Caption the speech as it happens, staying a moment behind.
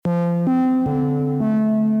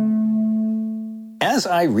As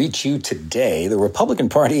I reach you today, the Republican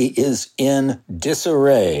Party is in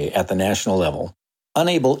disarray at the national level,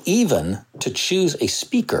 unable even to choose a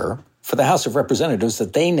speaker for the House of Representatives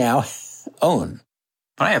that they now own.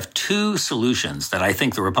 But I have two solutions that I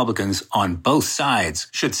think the Republicans on both sides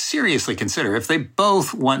should seriously consider if they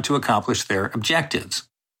both want to accomplish their objectives.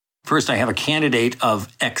 First, I have a candidate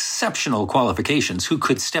of exceptional qualifications who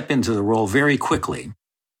could step into the role very quickly.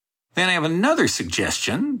 Then I have another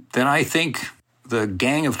suggestion that I think the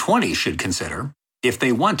Gang of 20 should consider if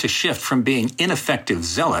they want to shift from being ineffective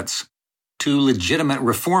zealots to legitimate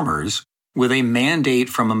reformers with a mandate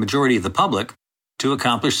from a majority of the public to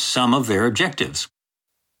accomplish some of their objectives.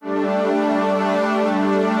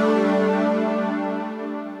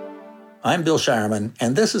 I'm Bill Shireman,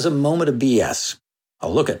 and this is a Moment of BS, a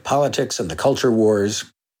look at politics and the culture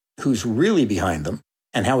wars, who's really behind them,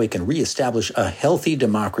 and how we can reestablish a healthy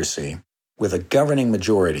democracy with a governing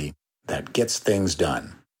majority that gets things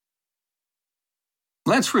done.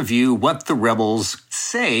 Let's review what the rebels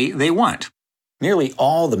say they want. Nearly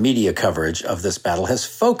all the media coverage of this battle has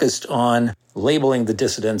focused on labeling the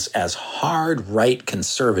dissidents as hard right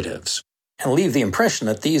conservatives and leave the impression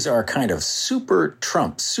that these are kind of super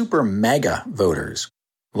Trump, super MAGA voters,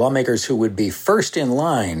 lawmakers who would be first in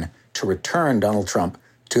line to return Donald Trump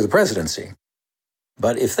to the presidency.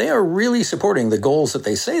 But if they are really supporting the goals that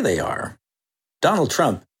they say they are, Donald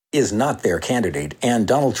Trump is not their candidate, and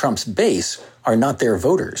Donald Trump's base are not their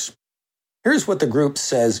voters. Here's what the group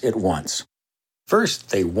says it wants. First,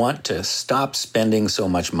 they want to stop spending so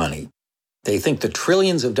much money. They think the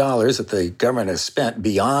trillions of dollars that the government has spent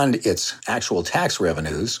beyond its actual tax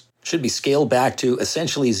revenues should be scaled back to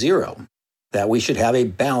essentially zero, that we should have a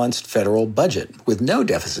balanced federal budget with no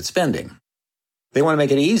deficit spending. They want to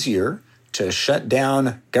make it easier to shut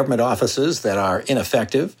down government offices that are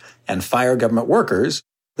ineffective and fire government workers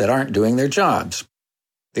that aren't doing their jobs.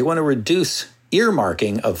 They want to reduce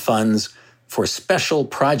earmarking of funds for special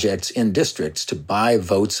projects in districts to buy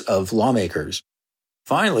votes of lawmakers.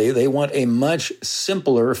 Finally, they want a much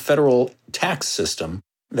simpler federal tax system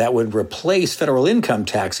that would replace federal income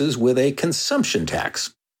taxes with a consumption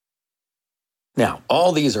tax. Now,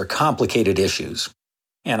 all these are complicated issues,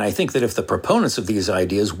 and I think that if the proponents of these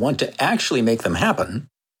ideas want to actually make them happen,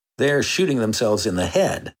 they're shooting themselves in the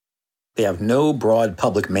head. They have no broad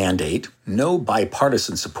public mandate, no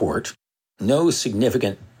bipartisan support, no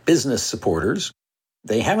significant business supporters.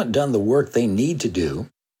 They haven't done the work they need to do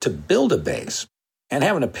to build a base, and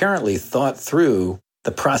haven't apparently thought through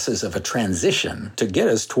the process of a transition to get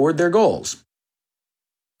us toward their goals.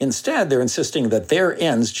 Instead, they're insisting that their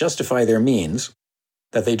ends justify their means,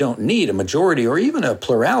 that they don't need a majority or even a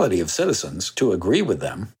plurality of citizens to agree with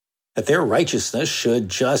them, that their righteousness should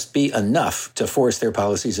just be enough to force their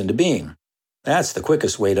policies into being. That's the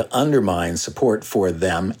quickest way to undermine support for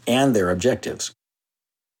them and their objectives.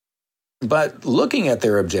 But looking at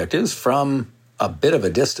their objectives from a bit of a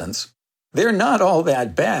distance, they're not all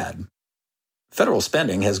that bad. Federal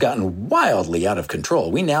spending has gotten wildly out of control.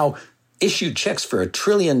 We now issue checks for $1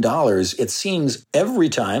 trillion, it seems, every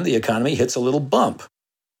time the economy hits a little bump.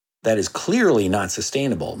 That is clearly not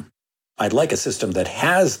sustainable. I'd like a system that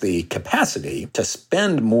has the capacity to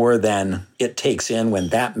spend more than it takes in when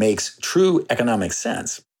that makes true economic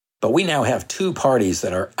sense. But we now have two parties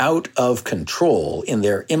that are out of control in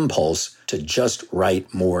their impulse to just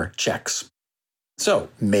write more checks. So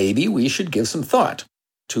maybe we should give some thought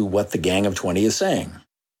to what the Gang of 20 is saying.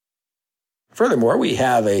 Furthermore, we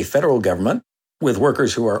have a federal government with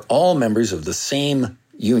workers who are all members of the same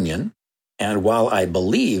union. And while I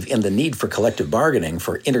believe in the need for collective bargaining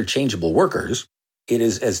for interchangeable workers, it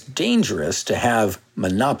is as dangerous to have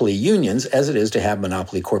monopoly unions as it is to have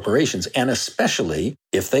monopoly corporations, and especially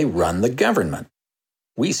if they run the government.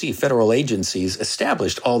 We see federal agencies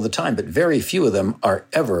established all the time, but very few of them are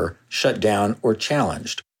ever shut down or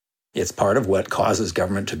challenged. It's part of what causes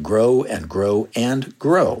government to grow and grow and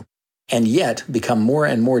grow, and yet become more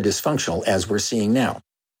and more dysfunctional as we're seeing now.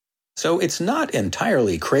 So it's not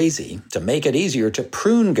entirely crazy to make it easier to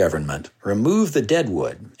prune government, remove the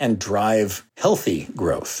deadwood, and drive healthy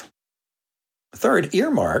growth. Third,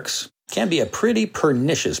 earmarks can be a pretty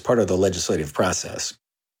pernicious part of the legislative process.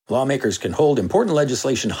 Lawmakers can hold important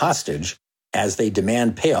legislation hostage as they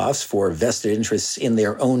demand payoffs for vested interests in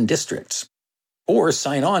their own districts, or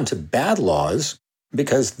sign on to bad laws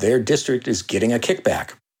because their district is getting a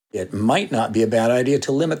kickback. It might not be a bad idea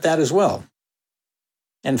to limit that as well.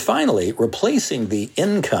 And finally, replacing the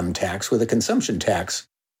income tax with a consumption tax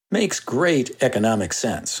makes great economic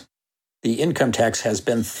sense. The income tax has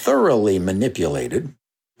been thoroughly manipulated,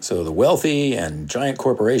 so the wealthy and giant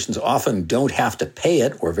corporations often don't have to pay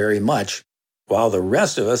it or very much, while the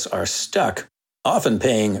rest of us are stuck, often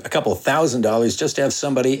paying a couple $1,000 just to have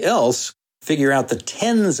somebody else figure out the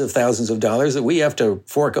tens of thousands of dollars that we have to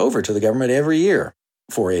fork over to the government every year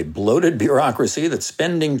for a bloated bureaucracy that's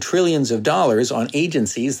spending trillions of dollars on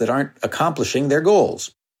agencies that aren't accomplishing their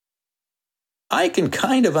goals. I can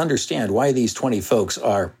kind of understand why these 20 folks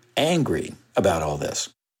are angry about all this,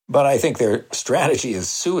 but I think their strategy is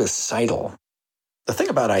suicidal. The thing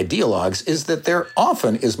about ideologues is that there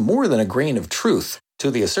often is more than a grain of truth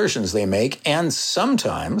to the assertions they make, and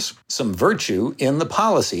sometimes some virtue in the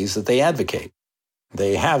policies that they advocate.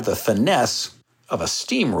 They have the finesse of a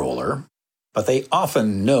steamroller, but they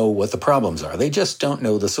often know what the problems are. They just don't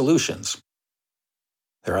know the solutions.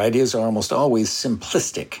 Their ideas are almost always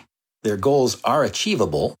simplistic. Their goals are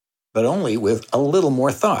achievable, but only with a little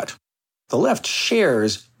more thought. The left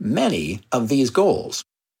shares many of these goals.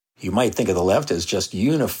 You might think of the left as just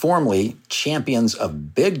uniformly champions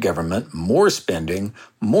of big government, more spending,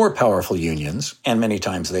 more powerful unions, and many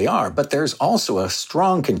times they are. But there's also a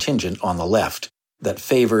strong contingent on the left that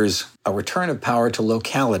favors a return of power to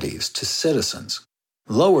localities, to citizens,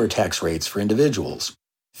 lower tax rates for individuals,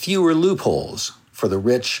 fewer loopholes for the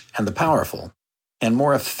rich and the powerful, and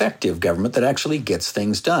more effective government that actually gets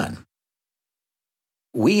things done.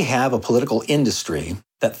 We have a political industry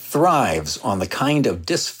that thrives on the kind of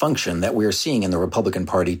dysfunction that we're seeing in the Republican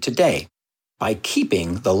Party today, by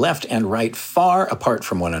keeping the left and right far apart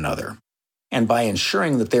from one another, and by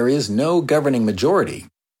ensuring that there is no governing majority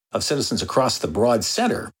of citizens across the broad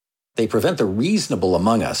center. They prevent the reasonable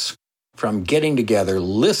among us from getting together,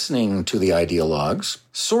 listening to the ideologues,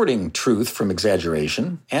 sorting truth from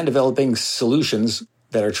exaggeration, and developing solutions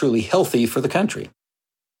that are truly healthy for the country.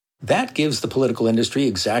 That gives the political industry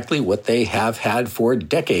exactly what they have had for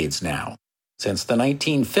decades now. Since the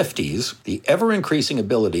 1950s, the ever-increasing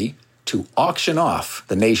ability to auction off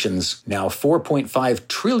the nation's now $4.5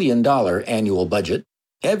 trillion annual budget,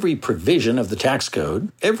 every provision of the tax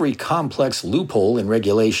code, every complex loophole in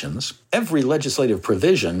regulations, every legislative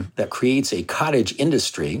provision that creates a cottage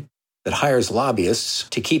industry that hires lobbyists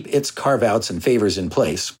to keep its carve-outs and favors in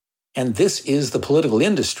place. And this is the political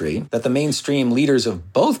industry that the mainstream leaders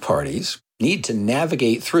of both parties need to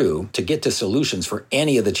navigate through to get to solutions for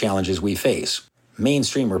any of the challenges we face.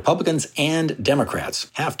 Mainstream Republicans and Democrats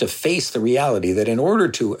have to face the reality that in order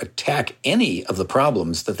to attack any of the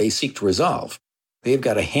problems that they seek to resolve, they've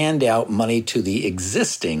got to hand out money to the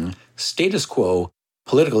existing status quo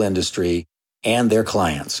political industry and their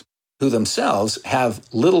clients, who themselves have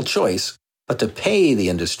little choice but to pay the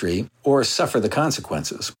industry or suffer the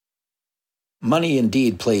consequences. Money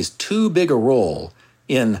indeed plays too big a role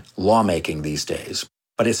in lawmaking these days,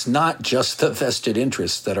 but it's not just the vested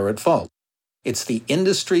interests that are at fault. It's the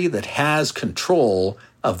industry that has control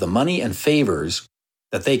of the money and favors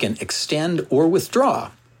that they can extend or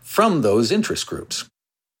withdraw from those interest groups.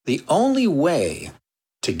 The only way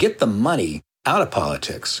to get the money out of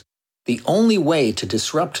politics, the only way to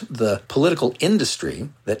disrupt the political industry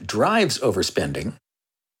that drives overspending,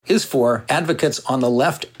 is for advocates on the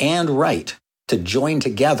left and right to join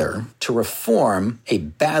together to reform a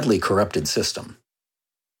badly corrupted system.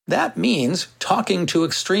 That means talking to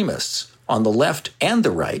extremists on the left and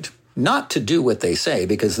the right, not to do what they say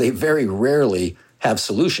because they very rarely have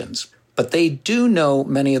solutions, but they do know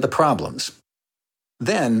many of the problems.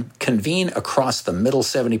 Then convene across the middle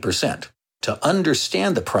 70% to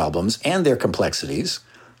understand the problems and their complexities,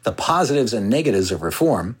 the positives and negatives of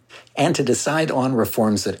reform, and to decide on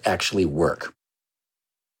reforms that actually work.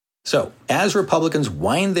 So, as Republicans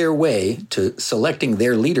wind their way to selecting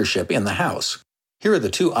their leadership in the House, here are the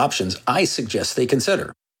two options I suggest they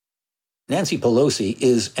consider. Nancy Pelosi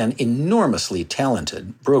is an enormously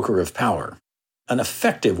talented broker of power, an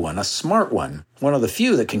effective one, a smart one of the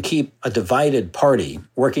few that can keep a divided party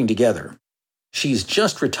working together. She's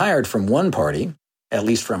just retired from one party, at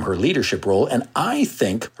least from her leadership role, and I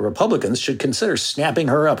think Republicans should consider snapping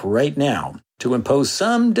her up right now to impose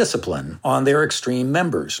some discipline on their extreme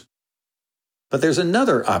members. But there's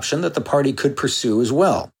another option that the party could pursue as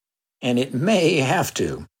well, and it may have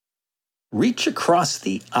to. Reach across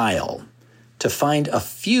the aisle to find a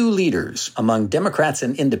few leaders among Democrats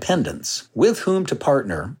and independents with whom to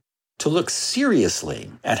partner to look seriously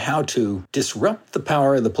at how to disrupt the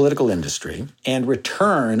power of the political industry and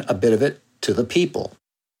return a bit of it to the people.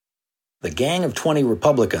 The gang of 20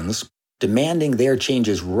 Republicans demanding their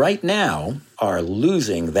changes right now are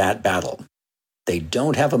losing that battle. They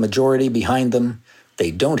don't have a majority behind them. They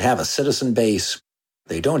don't have a citizen base.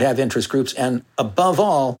 They don't have interest groups. And above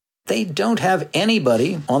all, they don't have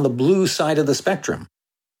anybody on the blue side of the spectrum.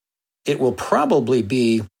 It will probably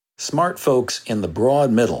be smart folks in the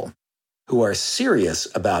broad middle who are serious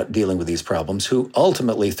about dealing with these problems, who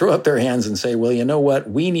ultimately throw up their hands and say, well, you know what?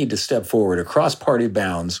 We need to step forward across party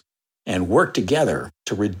bounds and work together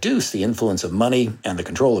to reduce the influence of money and the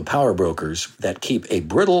control of power brokers that keep a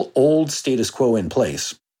brittle old status quo in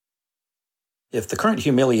place. If the current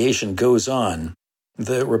humiliation goes on,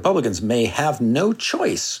 the Republicans may have no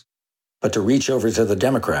choice but to reach over to the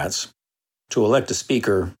Democrats to elect a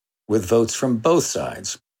speaker with votes from both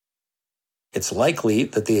sides. It's likely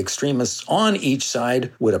that the extremists on each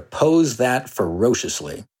side would oppose that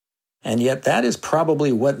ferociously. And yet that is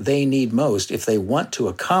probably what they need most if they want to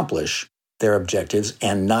accomplish their objectives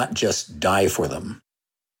and not just die for them.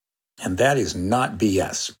 And that is not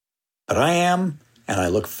BS. But I am, and I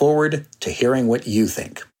look forward to hearing what you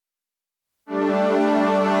think.